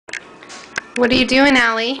What are you doing,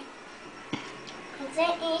 Allie?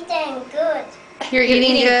 I'm eating good. You're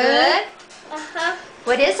eating good? Uh-huh.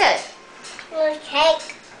 What is it? Little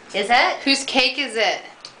cake. Is it? Whose cake is it?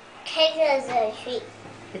 Cake is a treat.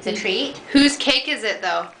 It's a treat? Whose cake is it,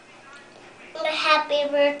 though? Happy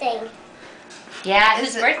birthday. Yeah,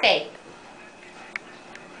 whose birthday?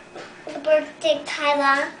 The birthday,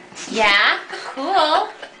 Tyler. Yeah, cool.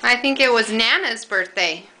 I think it was Nana's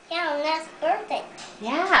birthday. Yeah, that's birthday.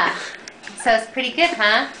 Yeah. So it's pretty good,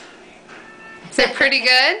 huh? Is it pretty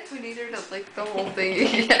good? We need her to lick the whole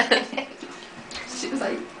thing again. She was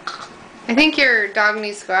like, I think your dog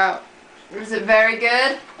needs to go out. is it very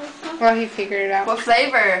good? Well, he figured it out. What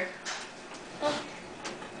flavor?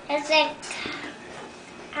 It's like,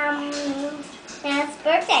 Nana's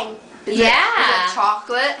birthday. Is Yeah. it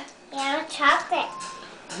chocolate? Yeah, chocolate.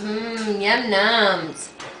 Mmm, yum nums.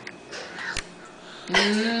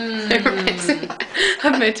 It reminds me Mmm. of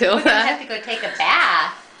We're gonna Matilda. have to go take a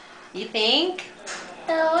bath. You think?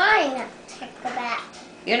 The line take the bath.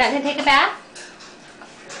 You're not gonna take a bath?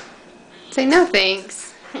 Say no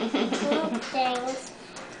thanks. Things.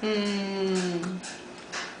 Mmm.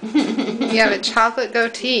 You have a chocolate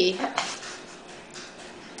goatee.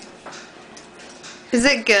 Is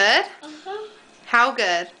it good? How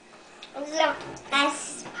good? It's a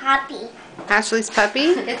nice puppy. Ashley's puppy?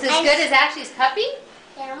 It's as good as Ashley's puppy?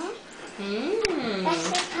 Yeah. Mmm. That's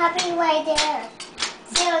the puppy right there.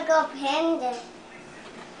 See, we go panda.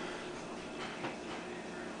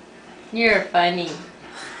 You're funny.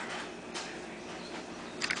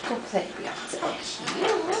 Go play, Beyonce.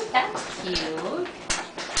 Cute. That's cute.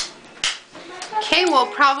 Okay, well,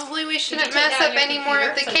 probably we shouldn't Did you take mess down up your any more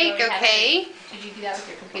of the computer so you cake, don't have okay? Did you do that with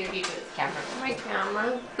your computer? Do you do it with the camera? My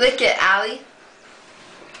camera. Lick it, Allie.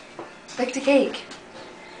 Lick the cake.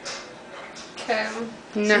 Okay.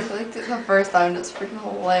 She No. licked it the first time. It's freaking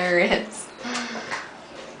hilarious.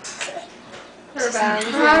 All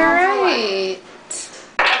right.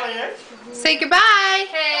 Say goodbye.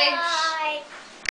 Hey. Bye.